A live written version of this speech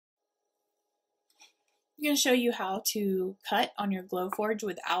I'm going to show you how to cut on your Glowforge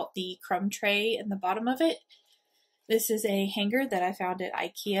without the crumb tray in the bottom of it. This is a hanger that I found at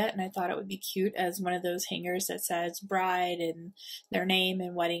IKEA, and I thought it would be cute as one of those hangers that says bride and their name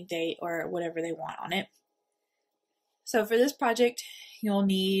and wedding date or whatever they want on it. So for this project, you'll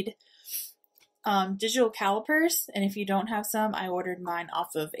need digital calipers, and if you don't have some, I ordered mine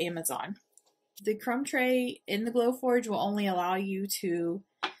off of Amazon. The crumb tray in the Glowforge will only allow you to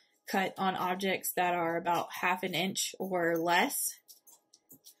cut on objects that are about 1/2 inch or less.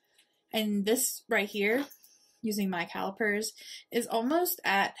 And this right here, using my calipers, is almost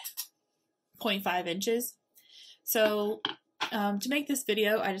at 0.5 inches. So to make this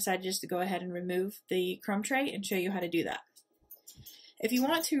video, I decided just to go ahead and remove the crumb tray and show you how to do that. If you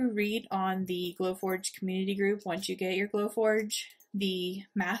want to read on the Glowforge community group, once you get your Glowforge, the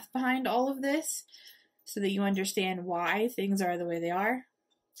math behind all of this, so that you understand why things are the way they are,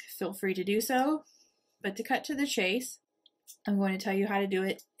 feel free to do so. But to cut to the chase, I'm going to tell you how to do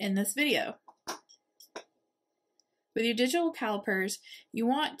it in this video. With your digital calipers, you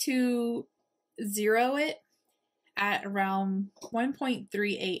want to zero it at around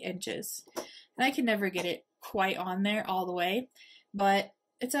 1.38 inches. And I can never get it quite on there all the way, but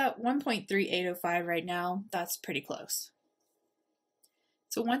it's at 1.3805 right now. That's pretty close.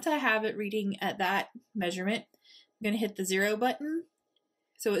 So once I have it reading at that measurement, I'm going to hit the 0 button.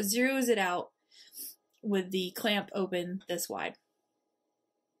 So it zeroes it out with the clamp open this wide.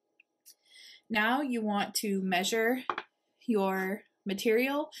 Now you want to measure your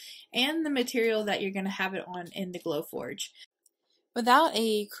material and the material that you're going to have it on in the Glowforge. Without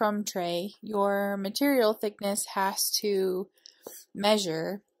a crumb tray, your material thickness has to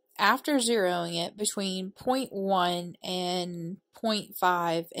measure, after zeroing it, between 0.1 and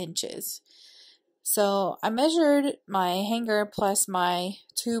 0.5 inches. So I measured my hanger plus my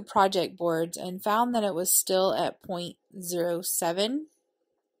 2 project boards and found that it was still at 0.07.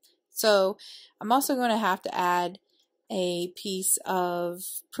 So I'm also going to have to add a piece of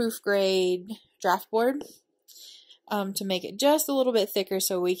proof grade draft board to make it just a little bit thicker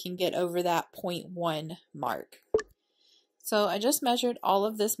so we can get over that 0.1 mark. So I just measured all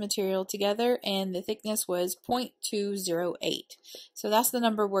of this material together and the thickness was 0.208. So that's the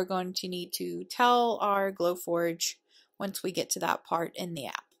number we're going to need to tell our Glowforge once we get to that part in the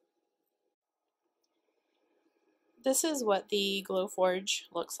app. This is what the Glowforge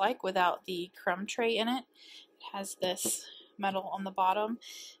looks like without the crumb tray in it. It has this metal on the bottom,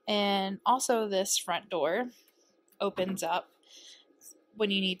 and also this front door opens up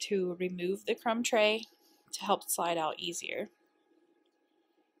when you need to remove the crumb tray to help slide out easier.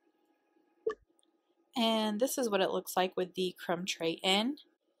 And this is what it looks like with the crumb tray in.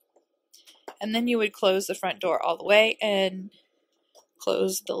 And then you would close the front door all the way and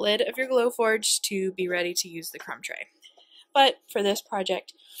close the lid of your Glowforge to be ready to use the crumb tray. But for this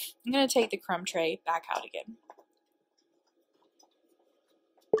project, I'm going to take the crumb tray back out again.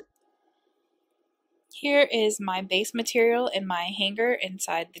 Here is my base material in my hanger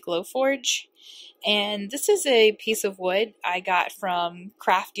inside the Glowforge. And this is a piece of wood I got from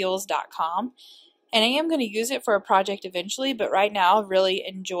craftdeals.com. And I am going to use it for a project eventually, but right now I've really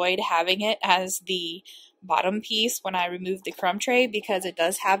enjoyed having it as the bottom piece when I remove the crumb tray because it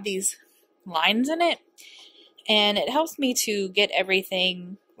does have these lines in it. And it helps me to get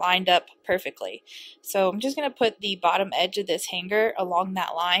everything lined up perfectly. So I'm just going to put the bottom edge of this hanger along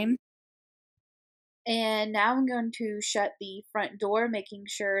that line. And now I'm going to shut the front door, making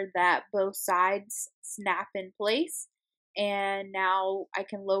sure that both sides snap in place. And now I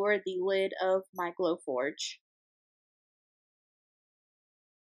can lower the lid of my Glowforge.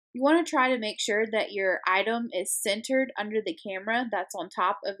 You want to try to make sure that your item is centered under the camera that's on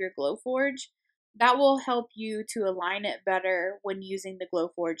top of your Glowforge. That will help you to align it better when using the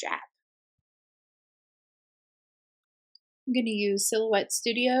Glowforge app. I'm going to use Silhouette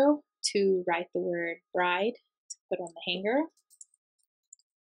Studio to write the word bride to put on the hanger.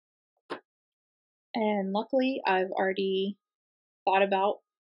 And luckily I've already thought about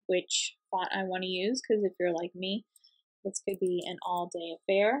which font I want to use, because if you're like me, this could be an all-day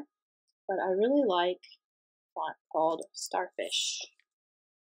affair. But I really like a font called Starfish.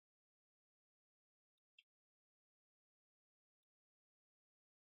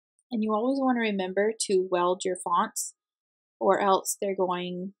 And you always want to remember to weld your fonts, or else they're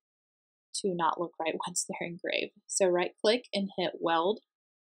going to not look right once they're engraved. So right click and hit weld.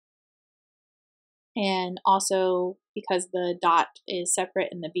 And also, because the dot is separate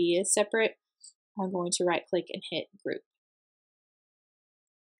and the B is separate, I'm going to right click and hit group.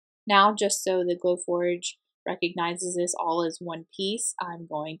 Now, just so the Glowforge recognizes this all as one piece, I'm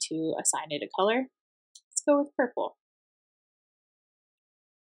going to assign it a color. go with purple.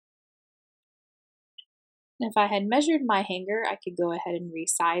 If I had measured my hanger, I could go ahead and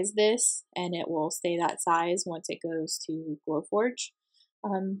resize this and it will stay that size once it goes to Glowforge.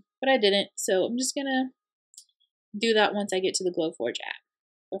 But I didn't, so I'm just gonna do that once I get to the Glowforge app.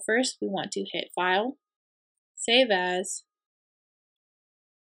 But first we want to hit File, Save As,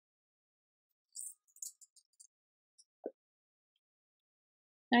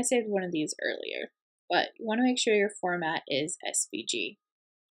 I saved one of these earlier, but you want to make sure your format is SVG.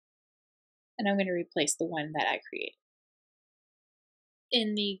 And I'm going to replace the one that I created.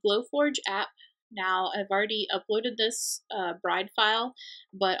 In the Glowforge app, now I've already uploaded this bride file,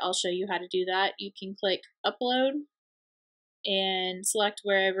 but I'll show you how to do that. You can click Upload and select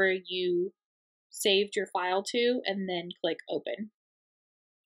wherever you saved your file to, and then click Open.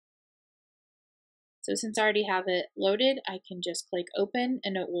 So since I already have it loaded, I can just click Open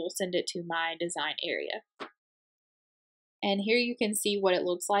and it will send it to my design area. And here you can see what it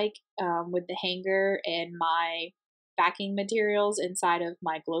looks like with the hanger and my backing materials inside of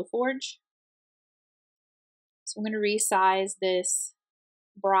my Glowforge. So I'm going to resize this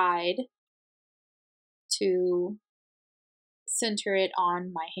bride to center it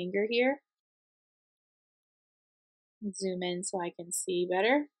on my hanger here. Zoom in so I can see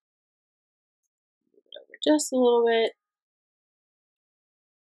better. Move it over just a little bit.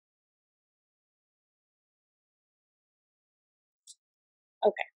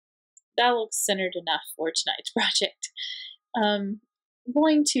 Okay, that looks centered enough for tonight's project. I'm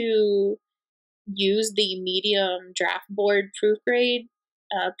going to use the medium draft board proof grade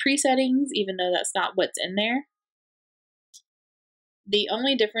presettings, even though that's not what's in there. The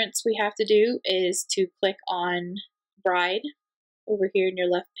only difference we have to do is to click on Bride over here in your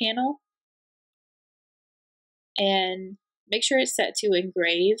left panel and make sure it's set to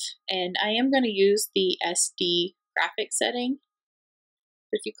engrave. And I am going to use the SD graphic setting.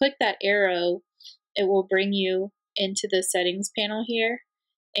 If you click that arrow, it will bring you into the settings panel here.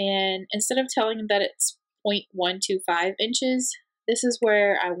 And instead of telling them that it's 0.125 inches, this is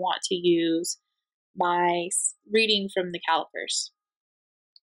where I want to use my reading from the calipers.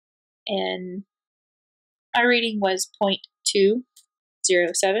 And my reading was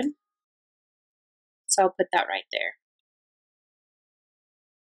 0.207, so I'll put that right there.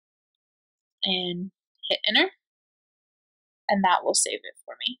 And hit enter, and that will save it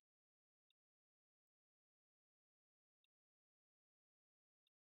for me.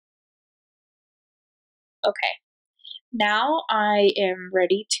 Okay, now I am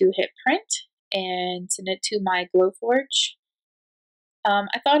ready to hit print and send it to my Glowforge.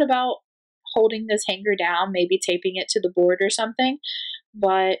 I thought about holding this hanger down, maybe taping it to the board or something,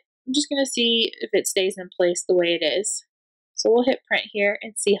 but I'm just going to see if it stays in place the way it is. So we'll hit print here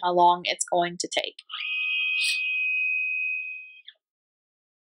and see how long it's going to take.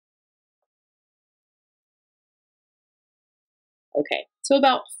 Okay, so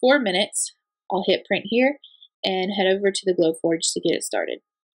about 4 minutes. I'll hit print here and head over to the Glowforge to get it started.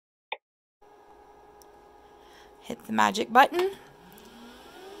 Hit the magic button.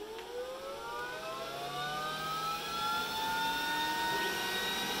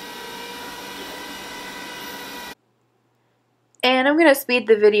 And I'm going to speed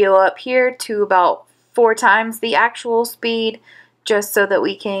the video up here to about 4 times the actual speed, just so that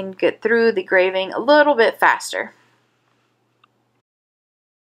we can get through the graving a little bit faster.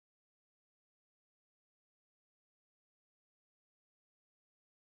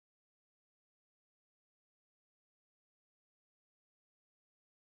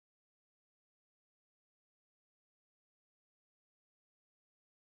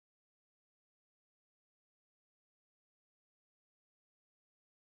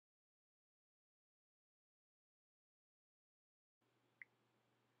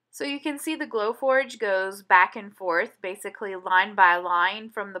 So you can see the Glowforge goes back and forth, basically line by line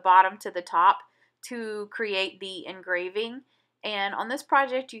from the bottom to the top to create the engraving. And on this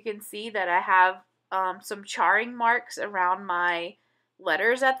project you can see that I have some charring marks around my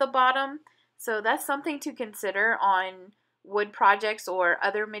letters at the bottom. So that's something to consider on wood projects or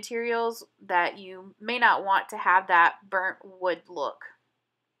other materials that you may not want to have that burnt wood look.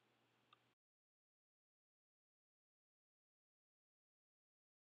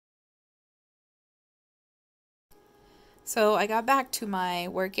 So I got back to my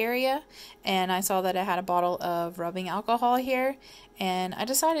work area and I saw that I had a bottle of rubbing alcohol here, and I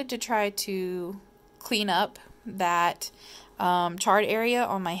decided to try to clean up that charred area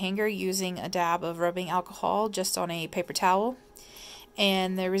on my hanger using a dab of rubbing alcohol just on a paper towel.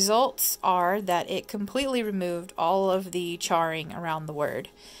 And the results are that it completely removed all of the charring around the word.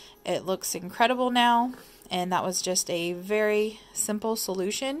 It looks incredible now, and that was just a very simple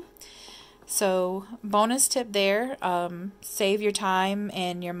solution. So bonus tip there, save your time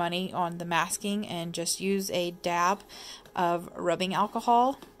and your money on the masking and just use a dab of rubbing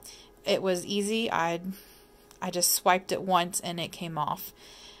alcohol. It was easy. I just swiped it once and it came off.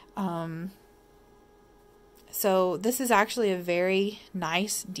 So this is actually a very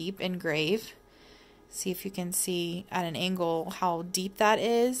nice deep engrave. See if you can see at an angle how deep that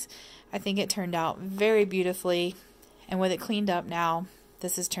is. I think it turned out very beautifully, and with it cleaned up now,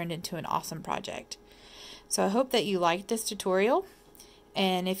 this has turned into an awesome project. So I hope that you liked this tutorial,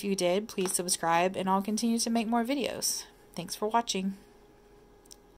 and if you did, please subscribe and I'll continue to make more videos. Thanks for watching.